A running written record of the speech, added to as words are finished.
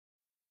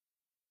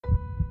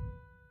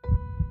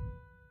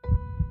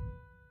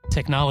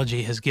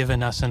Technology has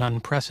given us an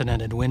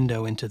unprecedented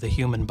window into the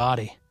human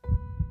body.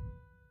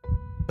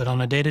 But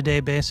on a day-to-day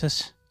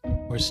basis,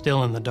 we're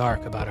still in the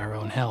dark about our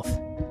own health.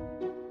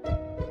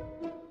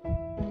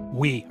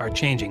 We are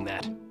changing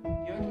that.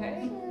 You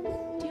okay?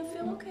 Do you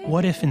feel okay?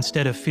 What if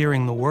instead of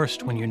fearing the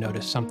worst when you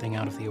notice something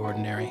out of the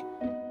ordinary,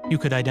 you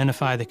could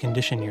identify the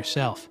condition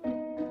yourself?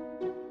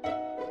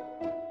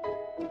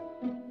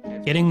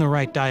 Getting the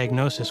right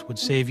diagnosis would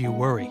save you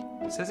worry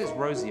It says it's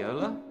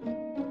roseola.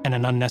 and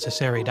an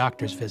unnecessary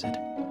doctor's visit.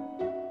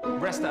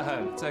 Rest at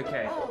home. It's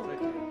okay.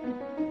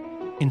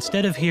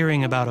 Instead of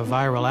hearing about a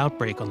viral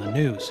outbreak on the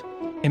news,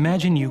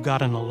 imagine you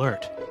got an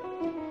alert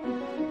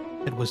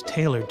that was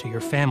tailored to your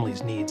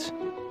family's needs.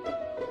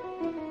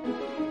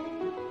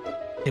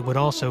 It would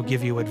also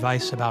give you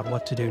advice about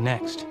what to do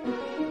next.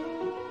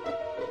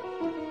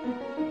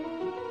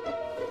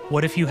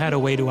 What if you had a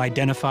way to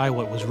identify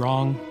what was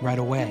wrong right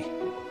away?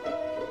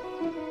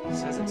 It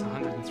says it's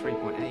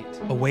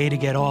 103.8. A way to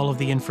get all of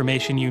the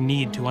information you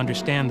need to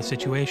understand the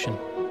situation.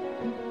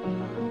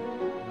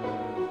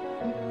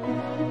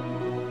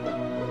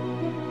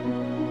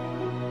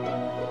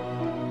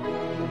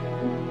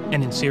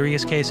 And in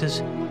serious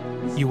cases,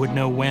 you would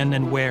know when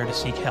and where to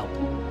seek help.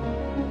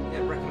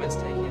 It recommends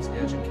taking it to the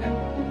urgent care.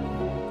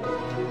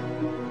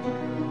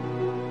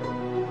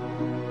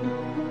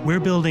 We're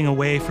building a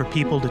way for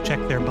people to check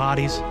their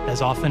bodies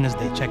as often as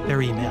they check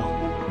their email.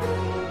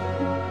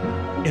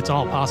 It's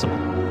all possible,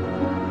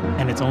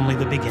 and it's only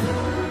the beginning.